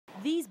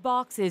These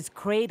boxes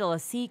cradle a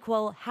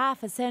sequel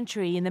half a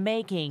century in the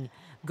making.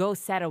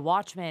 Ghost Set a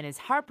Watchman is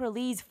Harper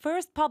Lee's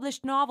first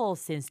published novel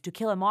since To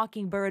Kill a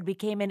Mockingbird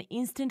became an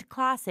instant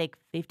classic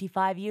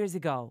 55 years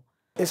ago.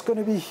 It's going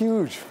to be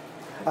huge.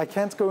 I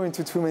can't go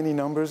into too many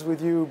numbers with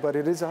you, but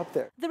it is up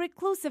there. The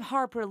reclusive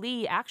Harper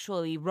Lee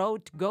actually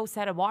wrote Ghost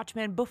Set a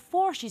Watchman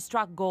before she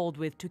struck gold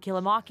with To Kill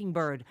a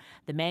Mockingbird.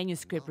 The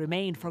manuscript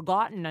remained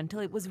forgotten until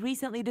it was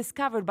recently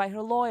discovered by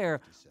her lawyer,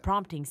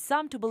 prompting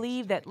some to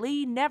believe that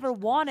Lee never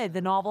wanted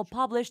the novel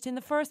published in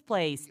the first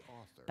place.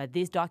 But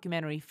this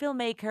documentary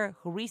filmmaker,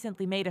 who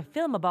recently made a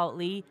film about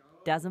Lee,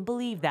 doesn't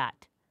believe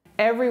that.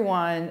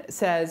 Everyone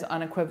says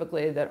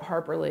unequivocally that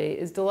Harper Lee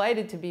is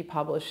delighted to be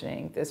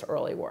publishing this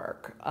early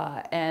work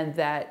and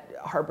that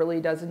Harper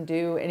Lee doesn't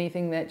do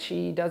anything that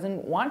she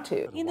doesn't want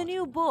to. In the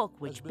new book,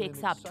 which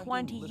picks up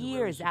 20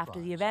 years after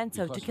the events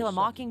of To Kill a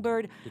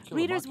Mockingbird,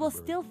 readers will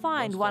still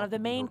find one of the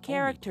main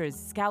characters,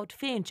 Scout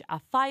Finch, a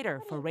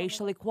fighter for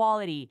racial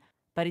equality.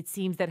 But it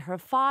seems that her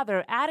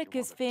father,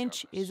 Atticus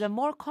Finch, is a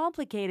more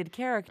complicated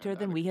character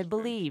than we had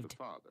believed.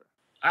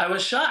 I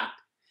was shocked.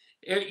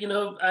 You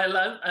know, I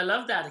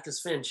loved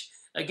Atticus Finch.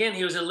 Again,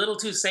 he was a little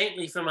too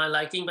saintly for my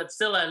liking, but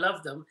still I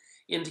loved him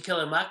in To Kill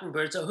a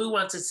Mockingbird. So who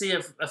wants to see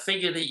a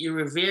figure that you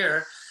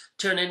revere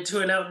turn into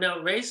an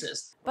out-and-out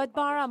racist? But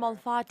Bahram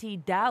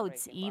Al-Fati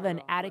doubts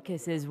even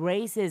Atticus's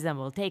racism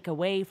will take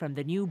away from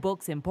the new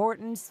book's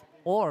importance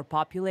or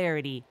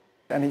popularity.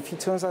 And if he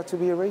turns out to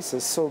be a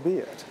racist, so be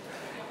it.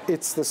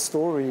 It's the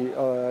story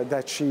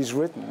that she's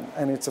written,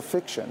 and it's a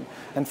fiction,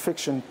 and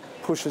fiction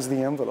pushes the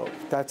envelope.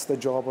 That's the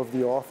job of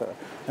the author.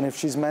 And if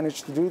she's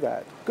managed to do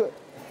that, good.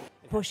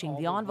 Pushing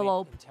the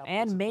envelope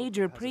and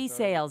major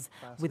pre-sales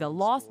with a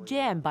lost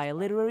gem by a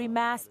literary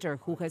master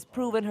who has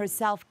proven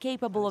herself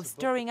capable of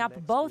stirring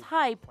up both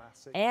hype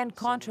and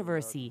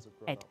controversy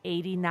at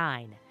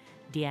 89.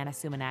 Deanna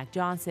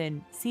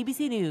Sumanak-Johnson,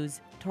 CBC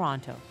News,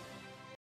 Toronto.